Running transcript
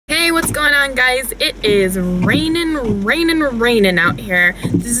What's going on, guys? It is raining out here.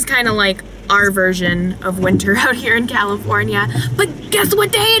 This is kind of like our version of winter out here in California. But guess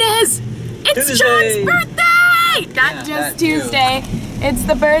what day it is? It's Tuesday. John's birthday! Not just Tuesday. It's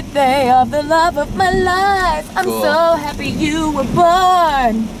the birthday of the love of my life. I'm so happy you were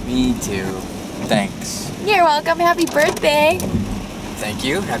born. Me too. Thanks. You're welcome. Happy birthday. Thank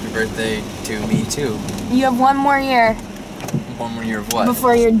you. Happy birthday to me too. You have one more year. One more year of what?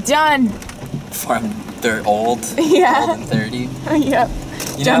 Before you're done. Before I'm old? Yeah. Old and 30? Yep.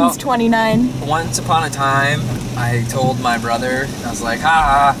 John's 29. Once upon a time, I told my brother, I was like,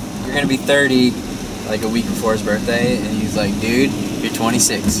 ha, you're gonna be 30 like a week before his birthday. And he's like, dude, you're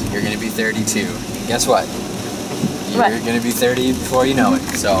 26. You're gonna be 32. Guess what? You're gonna be 30 before you know it.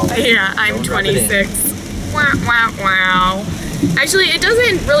 So yeah, I'm 26. Wow, wow, wow. Actually, it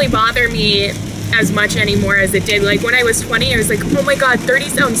doesn't really bother me as much anymore as it did. Like when I was 20, I was like, oh my god, 30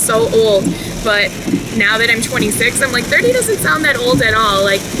 sounds so old. But now that I'm 26, I'm like, 30 doesn't sound that old at all.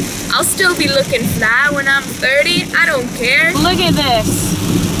 Like, I'll still be looking fly when I'm 30. I don't care. Look at this.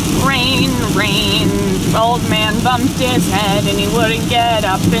 Rain, rain. Old man bumped his head and he wouldn't get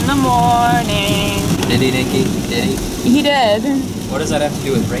up in the morning. Did he, Nikki? Did he? He did. What does that have to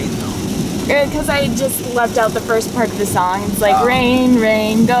do with rain, though? Because I just left out the first part of the song. It's like, rain,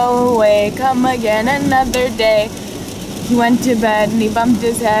 rain, go away, come again another day. He went to bed and he bumped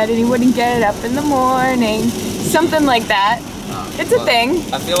his head and he wouldn't get up in the morning. Something like that. It's a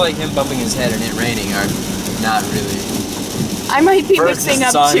thing. I feel like him bumping his head and it raining are not really... I might be mixing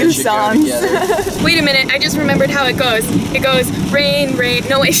up two songs. Wait a minute, I just remembered how it goes. It goes, rain, rain.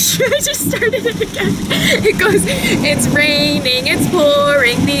 No, wait, I just started it again. It goes, it's raining, it's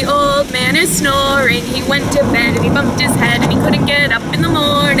pouring, the old man is snoring. He went to bed and he bumped his head and he couldn't get up in the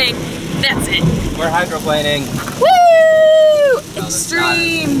morning. That's it. We're hydroplaning. Woo!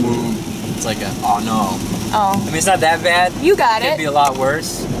 Extreme. It's like a, oh no. Oh. I mean, it's not that bad. You got it. It could be a lot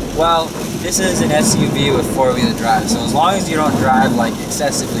worse. Well, this is an SUV with four-wheel drive, so as long as you don't drive like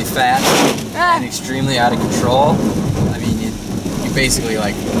excessively fast and extremely out of control, I mean, you basically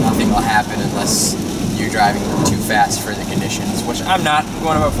like nothing will happen unless you're driving too fast for the conditions, which I'm not. I'm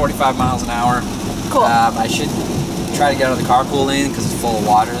going about 45 miles an hour. Cool. I should try to get out of the carpool lane because it's full of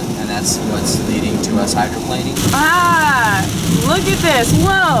water, and that's what's leading to us hydroplaning. Ah, look at this.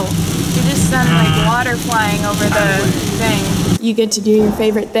 Whoa. You just sent like water flying over the thing. You get to do your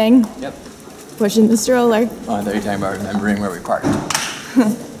favorite thing? Yep. Pushing the stroller. Oh, I thought you were talking about remembering where we parked.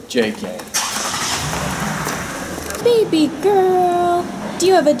 JK. Baby girl, do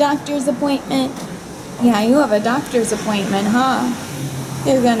you have a doctor's appointment? Yeah, you have a doctor's appointment, huh?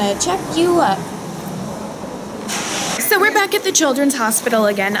 They're gonna check you up. So we're back at the Children's Hospital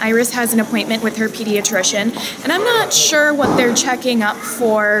again. Iris has an appointment with her pediatrician, and I'm not sure what they're checking up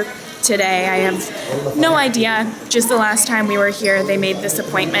for today. I have no idea. Just the last time we were here, they made this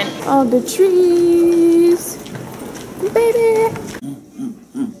appointment. All the trees, baby.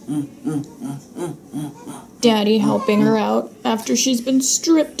 Daddy helping her out after she's been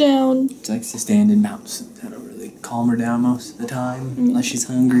stripped down. She likes to stand in mountains. That'll really calm her down most of the time, unless she's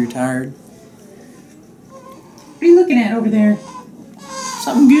hungry or tired. What are you looking at over there?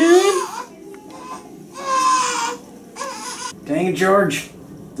 Something good? Dang it, George.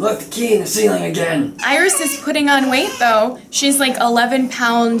 Left the key in the ceiling again. Iris is putting on weight though. She's like 11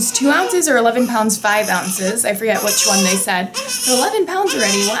 pounds 2 ounces or 11 pounds 5 ounces. I forget which one they said. But 11 pounds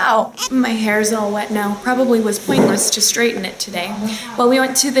already, wow. My hair's all wet now. Probably was pointless to straighten it today. Well, we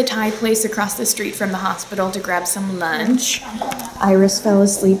went to the Thai place across the street from the hospital to grab some lunch. Iris fell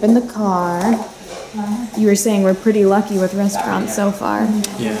asleep in the car. You were saying we're pretty lucky with restaurants so far.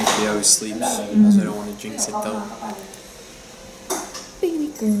 Yeah, she always sleeps, so I don't want to jinx it though.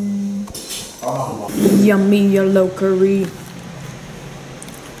 Baby girl. Oh. Yummy yellow curry.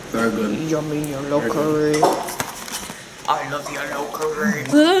 Very good. Yummy yellow curry. I love yellow curry.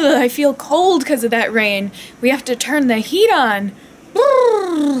 Ugh, I feel cold because of that rain. We have to turn the heat on.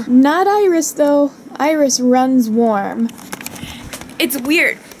 Not Iris though. Iris runs warm. It's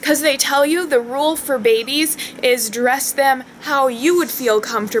weird, because they tell you the rule for babies is dress them how you would feel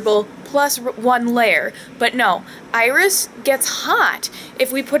comfortable plus one layer. But no, Iris gets hot.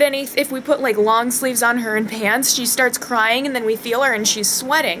 If we put like long sleeves on her and pants, she starts crying and then we feel her and she's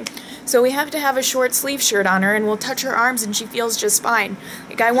sweating. So we have to have a short sleeve shirt on her and we'll touch her arms and she feels just fine.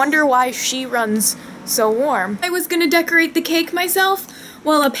 Like, I wonder why she runs so warm. I was gonna decorate the cake myself.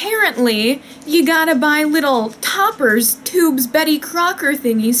 Well, apparently, you gotta buy little toppers, tubes, Betty Crocker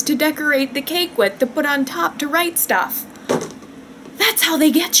thingies to decorate the cake with to put on top to write stuff. That's how they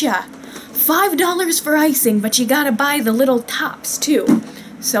get ya. $5 for icing, but you gotta buy the little tops too.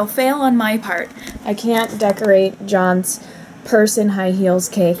 So fail on my part. I can't decorate John's purse and high heels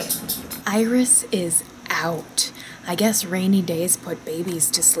cake. Iris is out. I guess rainy days put babies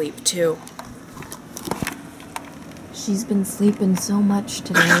to sleep too. She's been sleeping so much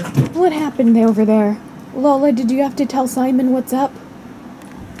today. What happened over there? Lola, did you have to tell Simon what's up?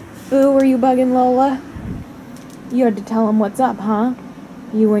 Ooh, were you bugging Lola? You had to tell him what's up, huh?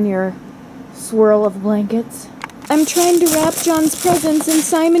 You and your swirl of blankets. I'm trying to wrap John's presents and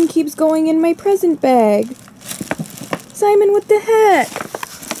Simon keeps going in my present bag. Simon, what the heck?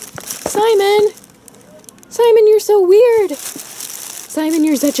 Simon! Simon, you're so weird. Simon,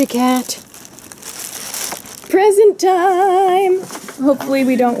 you're such a cat. Present time! Hopefully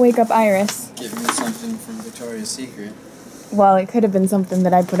we don't wake up Iris. Give me something from Victoria's Secret. Well, it could have been something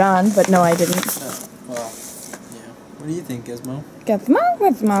that I put on, but no, I didn't. Oh, well, yeah. What do you think, Gizmo?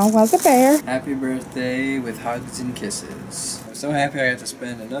 Gizmo was a bear. Happy birthday with hugs and kisses. I'm so happy I got to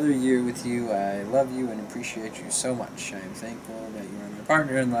spend another year with you. I love you and appreciate you so much. I am thankful that you are my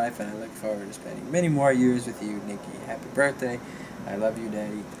partner in life, and I look forward to spending many more years with you, Nikki. Happy birthday. I love you,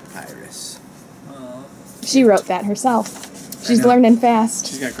 Daddy. Iris. Aww. She wrote that herself. She's learning fast.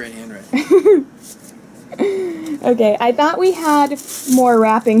 She's got great handwriting. Okay, I thought we had more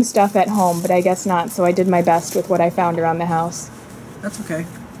wrapping stuff at home, but I guess not, so I did my best with what I found around the house. That's okay.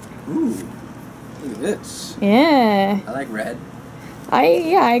 Ooh, look at this. Yeah. I like red.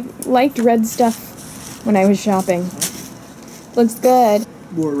 I liked red stuff when I was shopping. Looks good.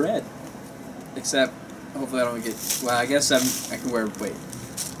 More red. Except, hopefully I don't get, well, I guess I can wear, wait.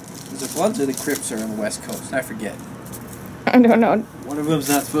 Is it Bloods or the Crips are on the West Coast? I forget. I don't know. One of them's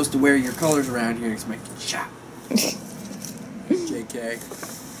not supposed to wear your colors around here because you might get shot. JK.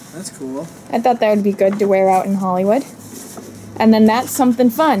 That's cool. I thought that would be good to wear out in Hollywood. And then that's something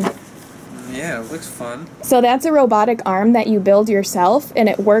fun. Yeah, it looks fun. So that's a robotic arm that you build yourself, and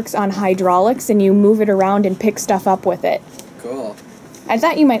it works on hydraulics, and you move it around and pick stuff up with it. Cool. I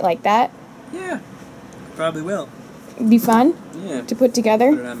thought you might like that. Yeah, probably will. Be fun? Yeah. To put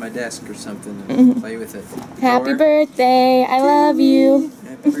together? Put it on my desk or something and play with it. Happy birthday, I love you.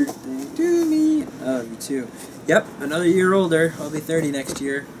 Happy birthday to me. I love you too. Yep, another year older. I'll be 30 next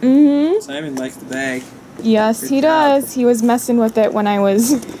year. Mm-hmm. Simon likes the bag. Yes, he does. He was messing with it when I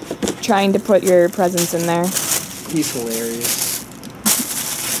was trying to put your presents in there. He's hilarious.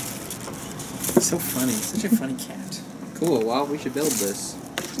 He's so funny. Such a funny cat. Cool, well, we should build this.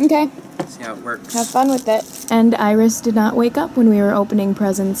 Okay. See how it works. Have fun with it. And Iris did not wake up when we were opening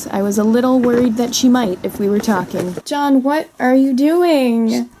presents. I was a little worried that she might if we were talking. John, what are you doing?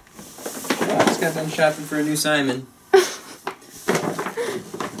 Yeah, I just got done shopping for a new Simon.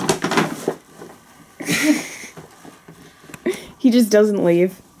 He just doesn't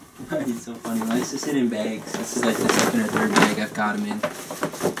leave. He's so funny. He likes to sit in bags. This is like the second or third bag I've got him in.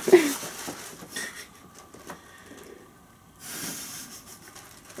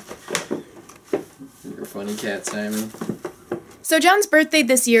 You're a funny cat, Simon. So John's birthday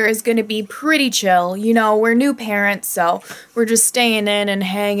this year is going to be pretty chill. You know, we're new parents, so we're just staying in and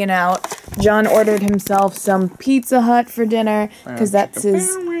hanging out. John ordered himself some Pizza Hut for dinner because that's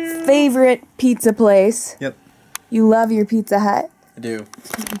his favorite pizza place. Yep. You love your Pizza Hut. I do.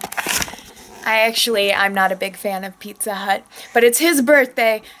 I'm not a big fan of Pizza Hut, but it's his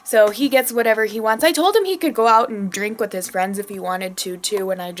birthday, so he gets whatever he wants. I told him he could go out and drink with his friends if he wanted to,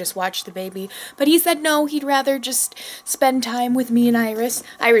 too, and I just watch the baby. But he said no, he'd rather just spend time with me and Iris.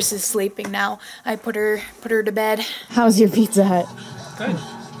 Iris is sleeping now. I put her to bed. How's your Pizza Hut? Good.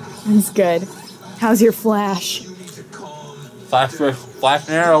 It's good. How's your Flash? Flash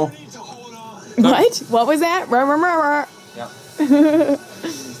and arrow. What? What was that? Yeah.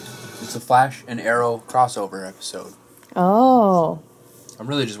 It's a Flash and Arrow crossover episode. Oh. I'm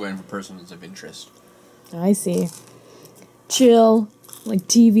really just waiting for persons of interest. I see. Chill, like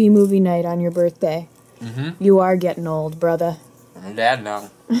TV movie night on your birthday. Mm-hmm. You are getting old, brother. I'm a dad now.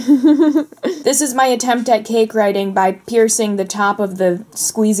 This is my attempt at cake writing by piercing the top of the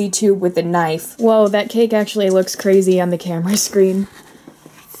squeezy tube with a knife. Whoa, that cake actually looks crazy on the camera screen.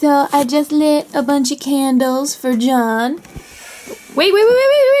 So I just lit a bunch of candles for John. Wait, no,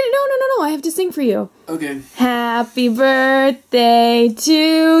 I have to sing for you. Okay. Happy birthday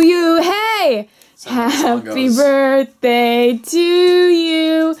to you, hey! Happy birthday to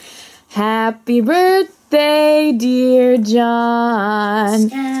you. Happy birthday, dear John.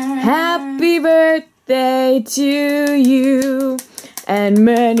 Happy birthday to you. And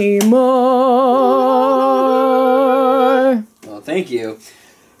many more. Well, thank you.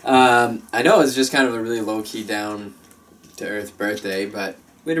 I know it's just kind of a really low-key down-to-earth birthday, but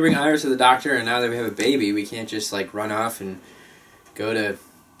we had to bring Iris to the doctor, and now that we have a baby, we can't just, like, run off and go to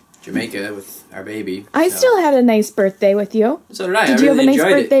Jamaica with our baby. I still had a nice birthday with you. So did I. Did I you have a really nice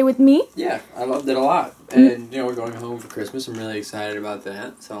enjoyed birthday with me? Yeah, I loved it a lot. And, you know, we're going home for Christmas. I'm really excited about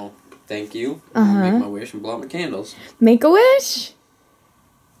that. So, thank you. Make my wish and blow out my candles. Make a wish.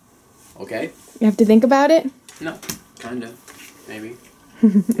 Okay. You have to think about it? No. Kinda. Maybe.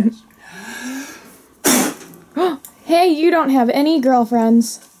 Yes. Hey, you don't have any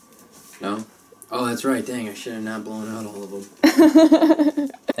girlfriends. No? Oh, that's right. Dang, I should have not blown out all of them.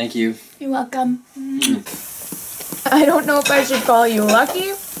 Thank you. You're welcome. I don't know if I should call you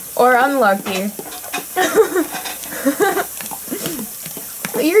lucky or unlucky.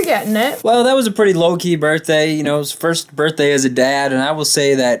 But you're getting it. Well, that was a pretty low-key birthday. You know, it was first birthday as a dad, and I will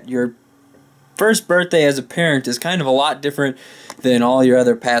say that your first birthday as a parent is kind of a lot different than all your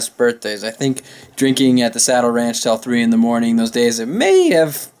other past birthdays. I think drinking at the Saddle Ranch till 3 in the morning, those days, it may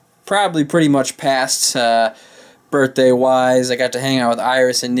have probably pretty much passed birthday-wise. I got to hang out with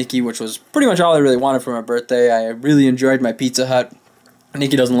Iris and Nikki, which was pretty much all I really wanted for my birthday. I really enjoyed my Pizza Hut.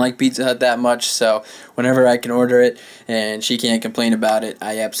 Nikki doesn't like Pizza Hut that much, so whenever I can order it and she can't complain about it,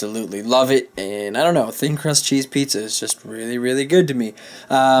 I absolutely love it. And I don't know, thin crust cheese pizza is just really, really good to me.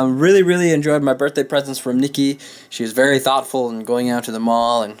 Really, really enjoyed my birthday presents from Nikki. She was very thoughtful in going out to the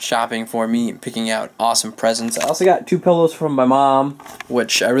mall and shopping for me and picking out awesome presents. I also got 2 pillows from my mom,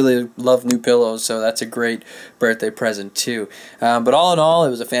 which I really love new pillows, so that's a great birthday present too. But all in all, it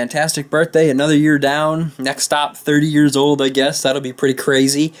was a fantastic birthday. Another year down. Next stop, 30 years old, I guess. That'll be pretty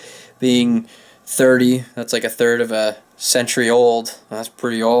crazy. Being 30, that's like a third of a century old. That's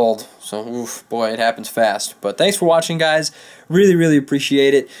pretty old. So, oof, boy, it happens fast. But thanks for watching, guys. Really, really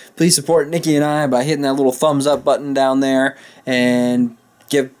appreciate it. Please support Nikki and I by hitting that little thumbs up button down there. And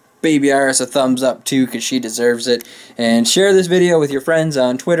give baby Iris a thumbs up, too, because she deserves it. And share this video with your friends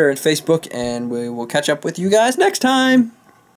on Twitter and Facebook. And we will catch up with you guys next time.